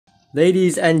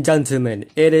Ladies and gentlemen,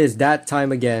 it is that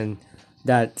time again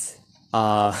that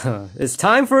it's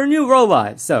time for a new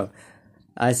robot. So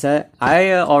I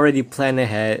already planned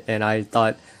ahead, and I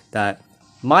thought that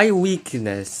my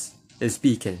weakness is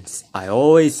beacons. I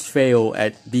always fail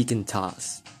at beacon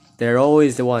tasks. They're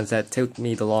always the ones that took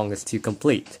me the longest to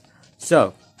complete.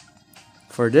 So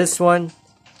for this one,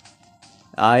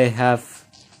 I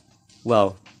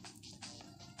went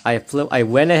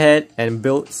ahead and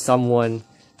built someone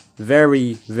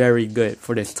very good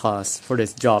for this task, for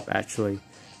this job actually.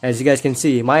 As you guys can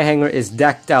see, my hangar is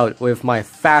decked out with my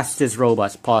fastest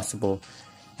robots possible.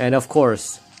 And of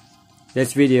course,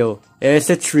 this video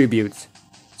is a tribute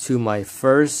to my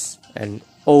first and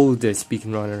oldest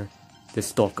beacon runner, the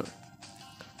Stalker.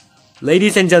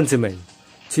 Ladies and gentlemen,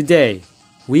 today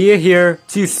we are here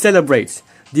to celebrate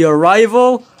the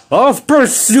arrival of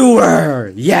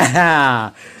Pursuer!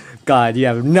 Yeah! God, you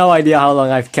have no idea how long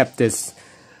I've kept this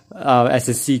as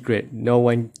a secret. No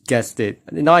one guessed it.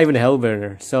 Not even a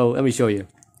Hellburner. So let me show you.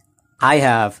 I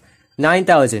have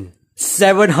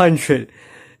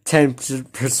 9,710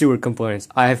 Pursuer components.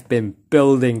 I have been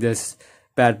building this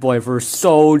bad boy for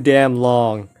so damn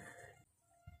long.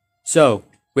 So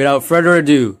without further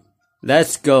ado,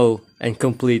 let's go and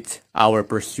complete our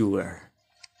Pursuer.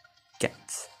 Get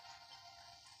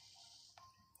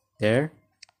there,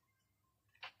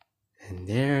 and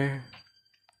there,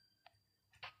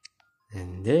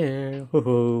 and there.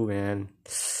 Oh man.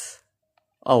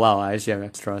 Oh wow, I actually have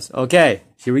extras. Okay,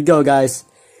 here we go, guys.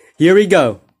 Here we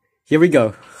go. Here we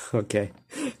go. Okay,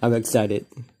 I'm excited.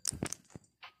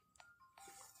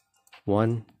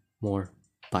 One more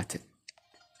button.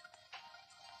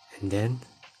 And then,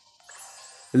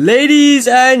 ladies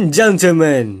and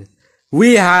gentlemen,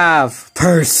 we have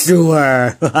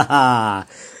Pursuer.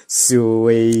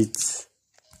 Sweet.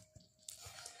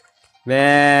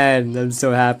 Man, I'm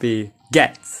so happy.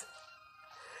 Get.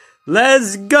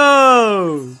 Let's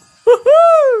go.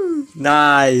 Woohoo!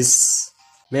 Nice.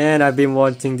 Man, I've been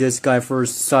wanting this guy for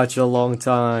such a long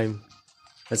time.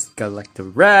 Let's collect the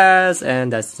rest,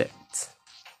 and that's it.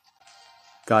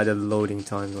 God, the loading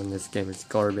time on this game is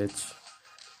garbage.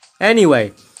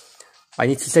 Anyway, I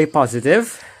need to stay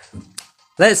positive.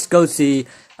 Let's go see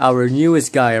our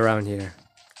newest guy around here.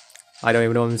 I don't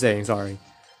even know what I'm saying, sorry.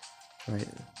 Right.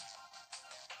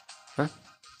 Huh?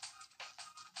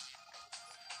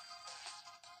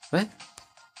 What?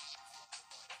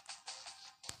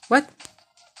 What?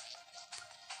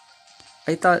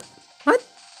 I thought... What?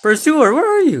 Pursuer,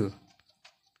 where are you?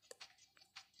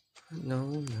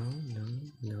 No.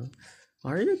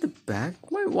 Are you at the back?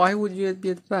 Why would you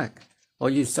be at the back? Oh,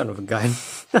 you son of a gun.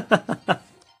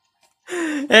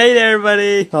 Hey there,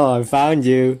 everybody! Oh, I found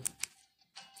you.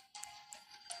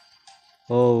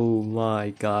 Oh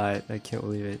my god, I can't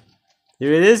believe it.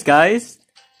 Here it is, guys!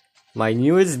 My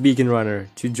newest beacon runner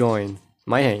to join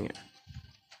my hangar.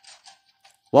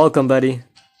 Welcome, buddy.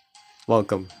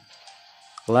 Welcome.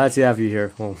 Glad to have you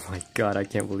here. Oh my god, I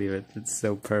can't believe it. It's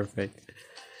so perfect.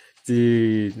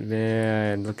 Dude,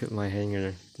 man, look at my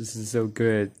hangar. This is so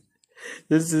good.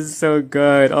 This is so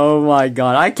good. Oh my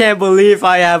god. I can't believe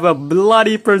I have a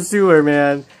bloody Pursuer,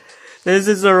 man. This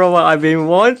is a robot I've been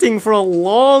wanting for a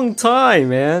long time,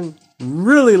 man.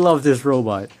 Really love this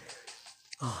robot.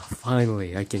 Oh,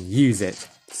 finally, I can use it.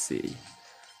 Let's see.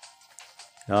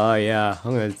 Oh yeah,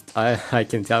 I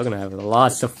can tell I'm gonna have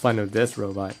lots of fun with this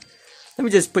robot. Let me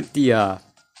just put the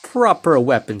proper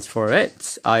weapons for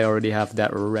it. I already have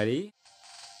that ready.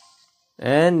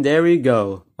 And there we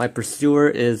go. My Pursuer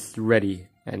is ready.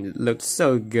 And it looks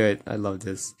so good. I love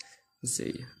this. Let's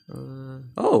see.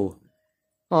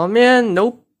 Oh man,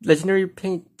 nope. Legendary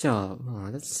paint job.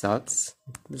 Oh, that sucks.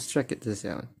 Let's check this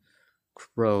out.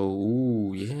 Crow.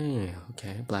 Ooh, yeah.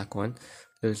 Okay, black one.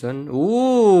 This one.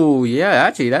 Ooh, yeah,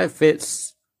 actually that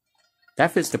fits.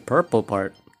 That fits the purple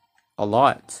part a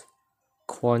lot.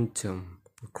 Quantum.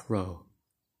 Crow.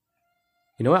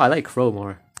 You know what? I like Crow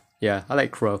more. Yeah, I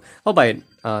like Crow. I'll buy it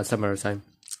some other time.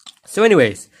 So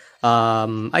anyways,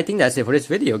 I think that's it for this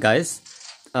video, guys.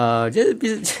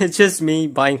 Just me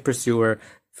buying Pursuer.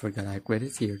 Forgot I quit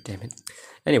it here, damn it.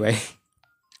 Anyway.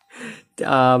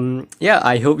 Yeah,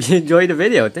 I hope you enjoyed the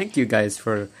video. Thank you guys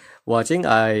for watching.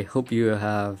 I hope you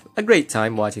have a great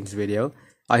time watching this video.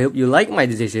 I hope you like my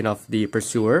decision of the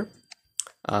Pursuer.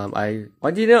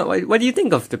 What do you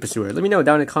think of the Pursuer? Let me know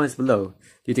down in the comments below.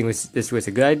 Do you think this was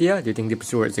a good idea? Do you think the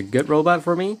Pursuer is a good robot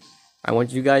for me? I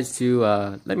want you guys to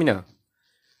let me know.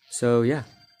 So yeah,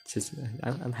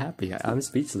 I'm happy. I'm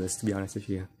speechless, to be honest with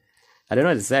you. I don't know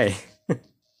what to say.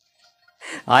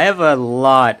 I have a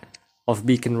lot of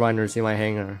beacon runners in my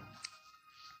hangar.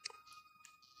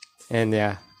 And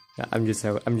yeah, I'm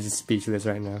just speechless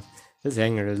right now. This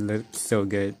hanger looks so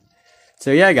good.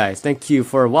 So yeah, guys, thank you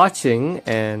for watching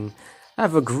and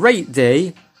have a great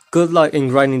day. Good luck in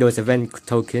grinding those event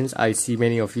tokens. I see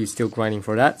many of you still grinding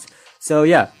for that. So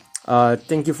yeah,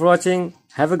 thank you for watching.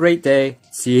 Have a great day.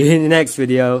 See you in the next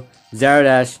video.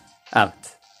 Zaradash out.